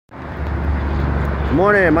Good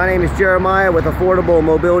morning, my name is Jeremiah with Affordable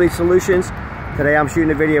Mobility Solutions. Today I'm shooting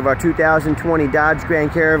a video of our 2020 Dodge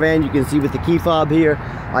Grand Caravan. You can see with the key fob here,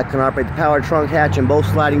 I can operate the power trunk hatch and both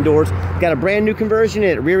sliding doors. Got a brand new conversion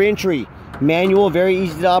in it, rear entry, manual, very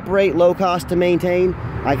easy to operate, low cost to maintain.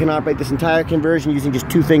 I can operate this entire conversion using just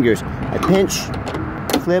 2 fingers. I pinch,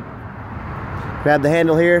 flip, grab the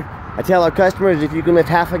handle here. I tell our customers if you can lift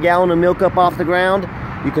half a gallon of milk up off the ground,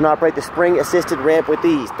 you can operate the spring assisted ramp with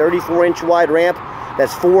these. 34-inch wide ramp,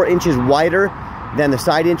 that's 4 inches wider than the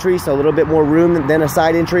side entry, so a little bit more room than a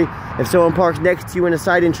side entry. If someone parks next to you in a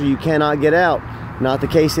side entry, you cannot get out. Not the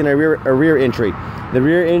case in a rear entry. The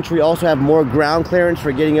rear entry also have more ground clearance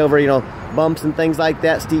for getting over, bumps and things like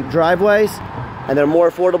that, steep driveways, and they're more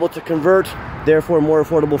affordable to convert, therefore more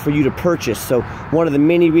affordable for you to purchase. So one of the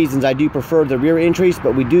many reasons I do prefer the rear entries,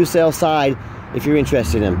 but we do sell side if you're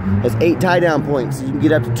interested in them. There's 8 tie-down points, so you can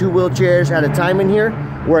get up to 2 wheelchairs at a time in here,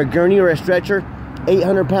 or a gurney or a stretcher.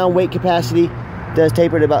 800-pound weight capacity, does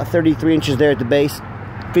taper to about 33 inches there at the base.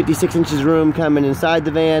 56 inches room coming inside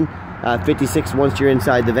the van, 56 once you're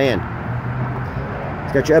inside the van.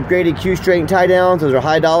 It's got your upgraded Q-straight tie-downs. Those are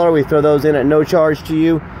high dollar. We throw those in at no charge to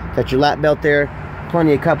you. Got your lap belt there.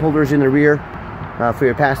 Plenty of cup holders in the rear for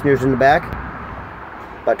your passengers in the back.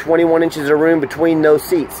 About 21 inches of room between those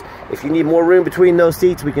seats. If you need more room between those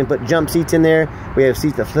seats, we can put jump seats in there. We have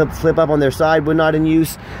seats that flip up on their side when not in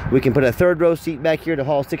use. We can put a 3rd row seat back here to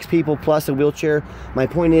haul 6 people plus a wheelchair. My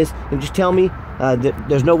point is, just tell me that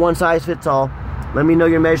there's no one size fits all. Let me know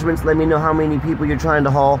your measurements. Let me know how many people you're trying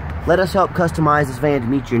to haul. Let us help customize this van to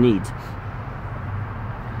meet your needs.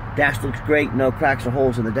 Dash looks great. No cracks or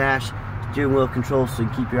holes in the dash. Steering wheel controls so you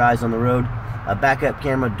can keep your eyes on the road. A backup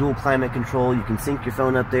camera, dual climate control. You can sync your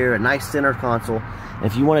phone up there. A nice center console. And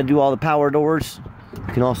if you want to do all the power doors,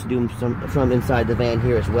 you can also do them from inside the van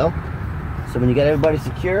here as well. So when you got everybody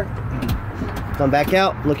secure, come back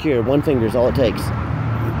out. Look here, 1 finger is all it takes.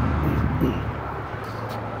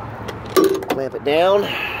 Clamp it down,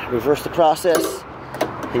 reverse the process,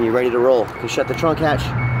 and you're ready to roll. You can shut the trunk hatch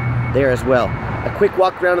there as well. A quick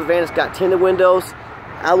walk around the van. It's got tinted windows,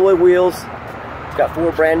 alloy wheels. It's got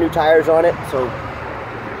 4 brand new tires on it, so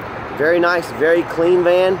very nice, very clean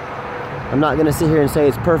van. I'm not gonna sit here and say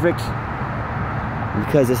it's perfect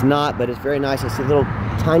because it's not, but it's very nice. I see a little,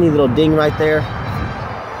 tiny little ding right there.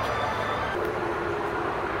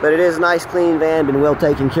 But it is a nice, clean van, been well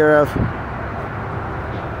taken care of.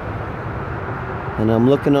 And I'm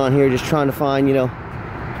looking on here, just trying to find,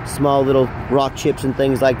 small little rock chips and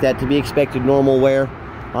things like that to be expected, normal wear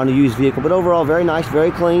on a used vehicle. But overall, very nice,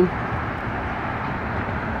 very clean.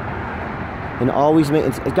 And always,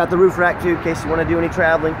 it's got the roof rack too, in case you want to do any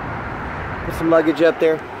traveling. Put some luggage up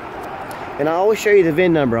there. And I always show you the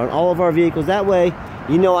VIN number on all of our vehicles. That way,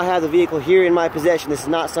 you know I have the vehicle here in my possession. This is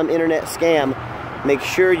not some internet scam. Make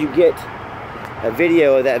sure you get a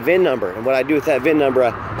video of that VIN number. And what I do with that VIN number,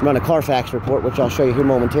 I run a Carfax report, which I'll show you here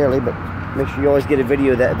momentarily. But make sure you always get a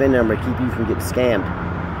video of that VIN number to keep you from getting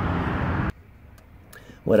scammed.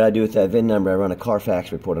 What I do with that VIN number, I run a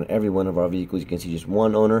Carfax report on every one of our vehicles. You can see just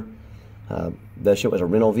one owner. Does show it as a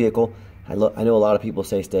rental vehicle. I know a lot of people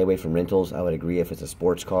say stay away from rentals. I would agree if it's a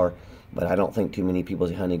sports car, but I don't think too many people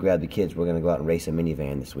say, honey, grab the kids, we're going to go out and race a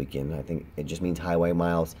minivan this weekend. I think it just means highway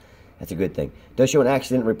miles. That's a good thing. Does show an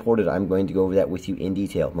accident reported. I'm going to go over that with you in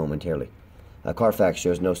detail momentarily. Carfax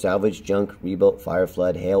shows no salvage, junk, rebuilt, fire,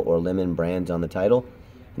 flood, hail, or lemon brands on the title,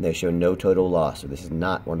 and they show no total loss. So this is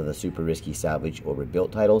not one of the super risky salvage or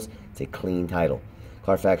rebuilt titles. It's a clean title.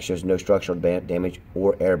 Carfax shows no structural damage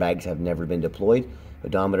or airbags have never been deployed.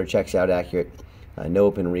 Odometer checks out accurate. No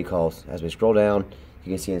open recalls. As we scroll down, you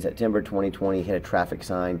can see in September 2020, hit a traffic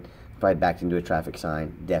sign. Probably backed into a traffic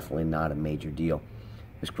sign. Definitely not a major deal.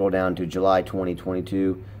 We scroll down to July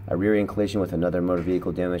 2022, a rear-end collision with another motor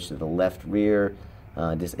vehicle, damage to the left rear,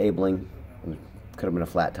 disabling. Could have been a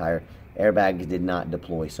flat tire. Airbags did not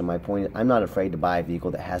deploy. So my point is, I'm not afraid to buy a vehicle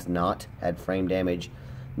that has not had frame damage,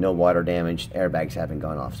 no water damage, airbags haven't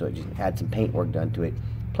gone off. So it just had some paint work done to it.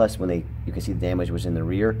 Plus, when you can see the damage was in the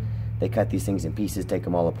rear, they cut these things in pieces, take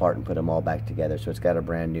them all apart, and put them all back together. So it's got a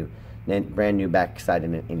brand new backside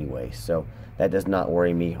in it anyway. So that does not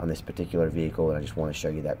worry me on this particular vehicle, and I just want to show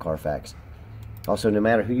you that Carfax. Also, no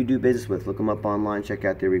matter who you do business with, look them up online, check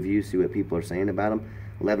out their reviews, see what people are saying about them.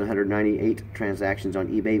 1,198 transactions on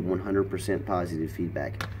eBay, 100% positive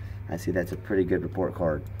feedback. I see that's a pretty good report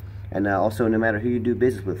card. And also, no matter who you do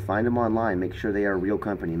business with, find them online. Make sure they are a real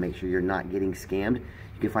company. Make sure you're not getting scammed.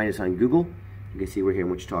 You can find us on Google. You can see we're here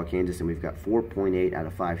in Wichita, Kansas, and we've got 4.8 out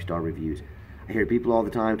of 5-star reviews. I hear people all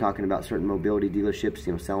the time talking about certain mobility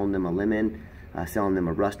dealerships, selling them a lemon, selling them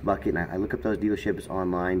a rust bucket. And I look up those dealerships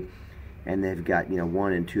online, and they've got, you know,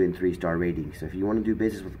 1 and 2 and 3 star ratings. So if you want to do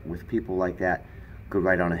business with people like that, go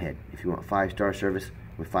right on ahead. If you want 5-star service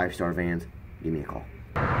with 5-star vans, give me a call.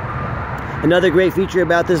 Another great feature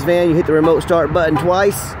about this van, you hit the remote start button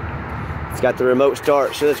twice. It's got the remote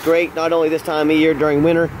start, so that's great not only this time of year during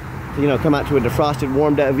winter to, you know, come out to a defrosted,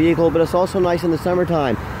 warmed up vehicle, but it's also nice in the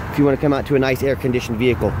summertime if you want to come out to a nice air-conditioned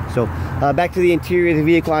vehicle. So back to the interior of the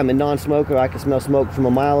vehicle. I'm a non-smoker. I can smell smoke from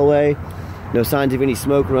a mile away. No signs of any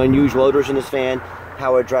smoke or unusual odors in this van.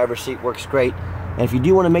 Power driver's seat works great. And if you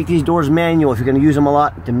do want to make these doors manual, if you're going to use them a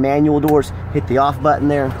lot, the manual doors, hit the off button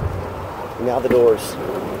there. And now the doors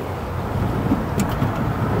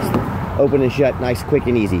open and shut, nice, quick,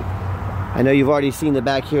 and easy. I know you've already seen the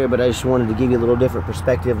back here, but I just wanted to give you a little different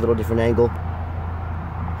perspective, a little different angle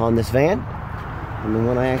on this van. And then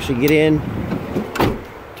when I actually get in,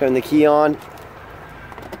 turn the key on,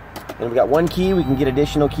 and we've got 1 key. We can get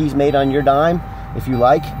additional keys made on your dime if you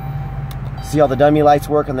like. See all the dummy lights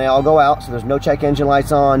work, and they all go out, so there's no check engine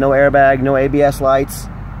lights on, no airbag, no ABS lights.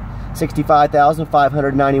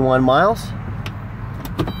 65,591 miles.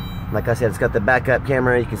 Like I said, it's got the backup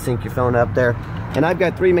camera. You can sync your phone up there. And I've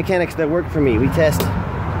got 3 mechanics that work for me. We test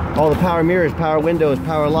all the power mirrors, power windows,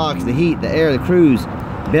 power locks, the heat, the air, the cruise,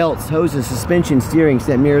 belts, hoses, suspension, steering.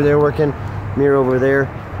 See that mirror there working? Mirror over there.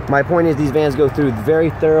 My point is these vans go through very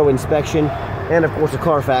thorough inspection and of course a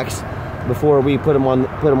Carfax before we put them on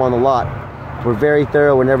the lot. We're very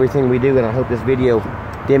thorough in everything we do, and I hope this video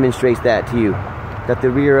demonstrates that to you. Got the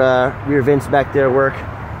rear vents back there work.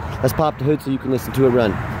 Let's pop the hood so you can listen to it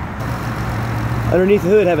run. Underneath the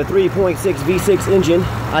hood, have a 3.6 V6 engine,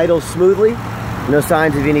 idles smoothly, no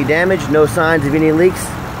signs of any damage, no signs of any leaks,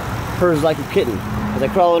 purrs like a kitten. As I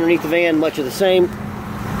crawl underneath the van, much of the same.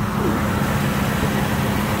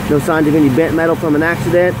 No signs of any bent metal from an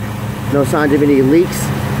accident, no signs of any leaks,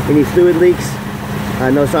 any fluid leaks,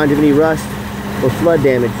 no signs of any rust or flood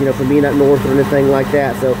damage, you know, from being up north or anything like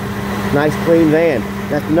that. So, nice clean van.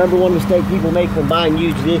 That's the #1 mistake people make when buying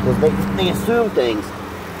used vehicles. They assume things.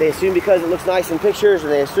 They assume because it looks nice in pictures, or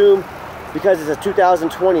they assume because it's a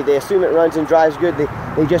 2020, they assume it runs and drives good. They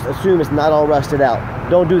just assume it's not all rusted out.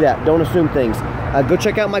 Don't do that. Don't assume things. Go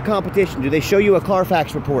check out my competition. Do they show you a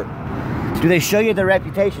Carfax report? Do they show you their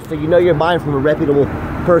reputation so you know you're buying from a reputable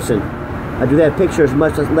person? Do they have pictures,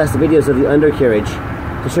 much less videos of the undercarriage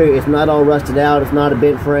to show you it's not all rusted out, it's not a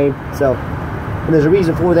bent frame? So, and there's a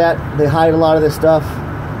reason for that. They hide a lot of this stuff.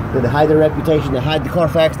 They hide their reputation, they hide the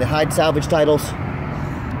Carfax, they hide salvage titles.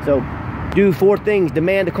 So do 4 things.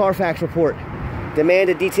 Demand a Carfax report. Demand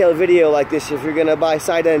a detailed video like this if you're gonna buy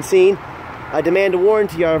sight unseen. Demand a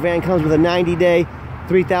warranty. Our van comes with a 90-day,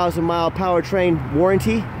 3,000-mile powertrain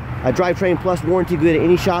warranty. A drivetrain plus warranty good at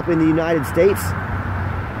any shop in the United States.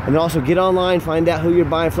 And then also get online, find out who you're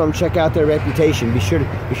buying from, check out their reputation. Be sure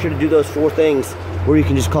to do those 4 things, or you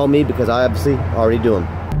can just call me because I obviously already do them.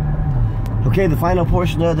 Okay, the final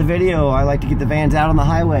portion of the video, I like to get the vans out on the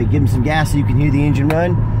highway, give them some gas so you can hear the engine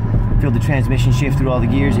run, feel the transmission shift through all the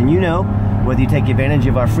gears, and you know, whether you take advantage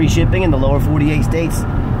of our free shipping in the lower 48 states,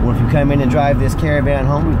 or if you come in and drive this Caravan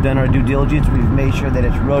home, we've done our due diligence, we've made sure that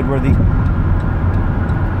it's roadworthy.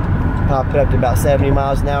 Pop it up to about 70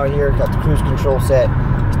 miles an hour here, got the cruise control set.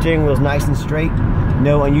 Steering wheel's nice and straight,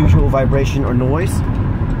 no unusual vibration or noise.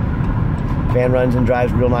 Van runs and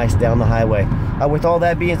drives real nice down the highway. With all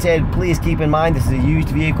that being said, please keep in mind this is a used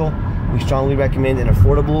vehicle. We strongly recommend an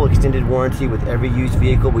affordable extended warranty with every used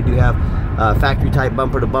vehicle. We do have factory type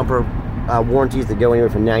bumper to bumper warranties that go anywhere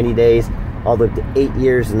from 90 days all the way to 8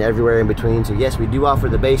 years and everywhere in between. So yes, we do offer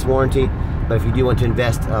the base warranty, but if you do want to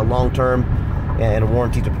invest long term and a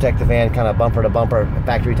warranty to protect the van, kind of bumper to bumper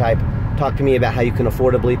factory type, talk to me about how you can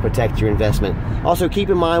affordably protect your investment. Also keep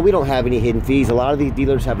in mind, we don't have any hidden fees. A lot of these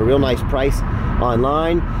dealers have a real nice price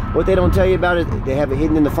online. What they don't tell you about it, they have it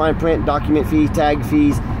hidden in the fine print, document fees, tag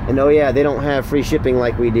fees, and oh yeah, they don't have free shipping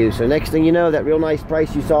like we do. So next thing you know, that real nice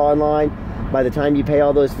price you saw online, by the time you pay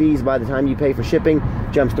all those fees, by the time you pay for shipping,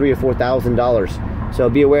 jumps $3,000 or $4,000. So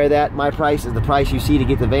be aware of that. My price is the price you see to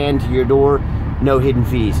get the van to your door, no hidden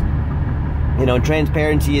fees. You know,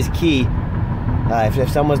 transparency is key. If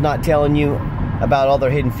someone's not telling you about all their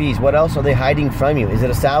hidden fees, what else are they hiding from you? Is it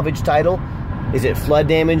a salvage title? Is it flood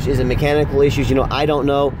damage? Is it mechanical issues? You know, I don't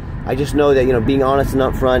know. I just know that, you know, being honest and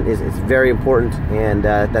upfront is very important, and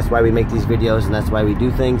that's why we make these videos, and that's why we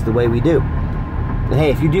do things the way we do. And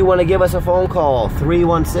hey, if you do want to give us a phone call,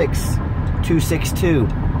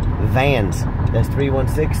 316-262-VANS. That's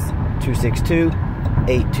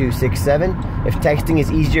 316-262-8267. If texting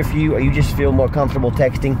is easier for you, or you just feel more comfortable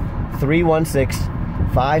texting,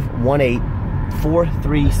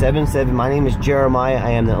 316-518-4377. My name is Jeremiah.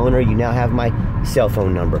 I am the owner. You now have my cell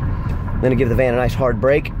phone number. I'm gonna give the van a nice hard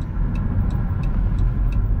brake.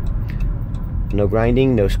 No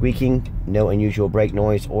grinding, no squeaking, no unusual brake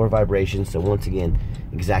noise or vibration. So once again,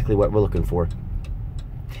 exactly what we're looking for.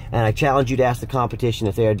 And I challenge you to ask the competition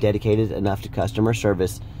if they are dedicated enough to customer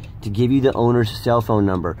service to give you the owner's cell phone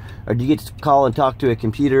number. Or do you get to call and talk to a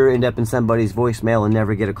computer, end up in somebody's voicemail and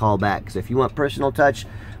never get a call back? So if you want personal touch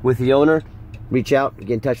with the owner, reach out,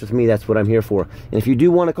 get in touch with me. That's what I'm here for. And if you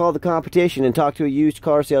do want to call the competition and talk to a used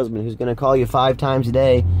car salesman who's going to call you 5 times a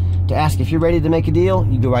day to ask if you're ready to make a deal,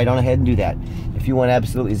 you go right on ahead and do that. If you want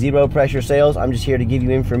absolutely zero pressure sales, I'm just here to give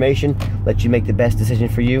you information, let you make the best decision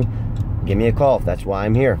for you. Give me a call. That's why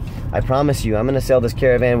I'm here. I promise you, I'm going to sell this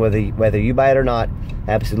Caravan whether you buy it or not.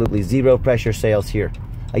 Absolutely zero pressure sales here.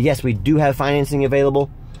 Yes, we do have financing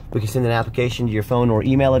available. We can send an application to your phone or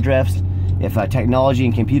email address. If technology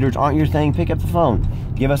and computers aren't your thing, pick up the phone.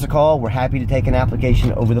 Give us a call. We're happy to take an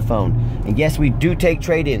application over the phone. And yes, we do take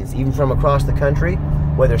trade-ins, even from across the country,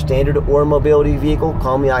 whether standard or mobility vehicle.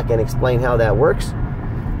 Call me, I can explain how that works.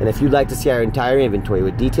 And if you'd like to see our entire inventory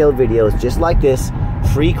with detailed videos just like this,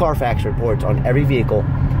 free Carfax reports on every vehicle,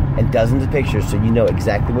 and dozens of pictures so you know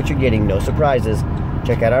exactly what you're getting, no surprises,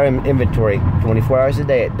 check out our inventory 24 hours a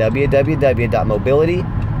day at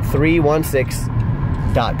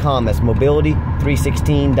www.mobility316.com. That's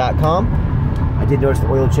mobility316.com. I did notice the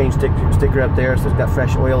oil change sticker up there, so it's got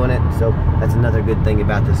fresh oil in it, so that's another good thing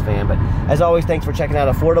about this van. But as always, thanks for checking out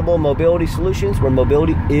Affordable Mobility Solutions, where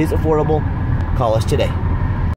mobility is affordable. Call us today.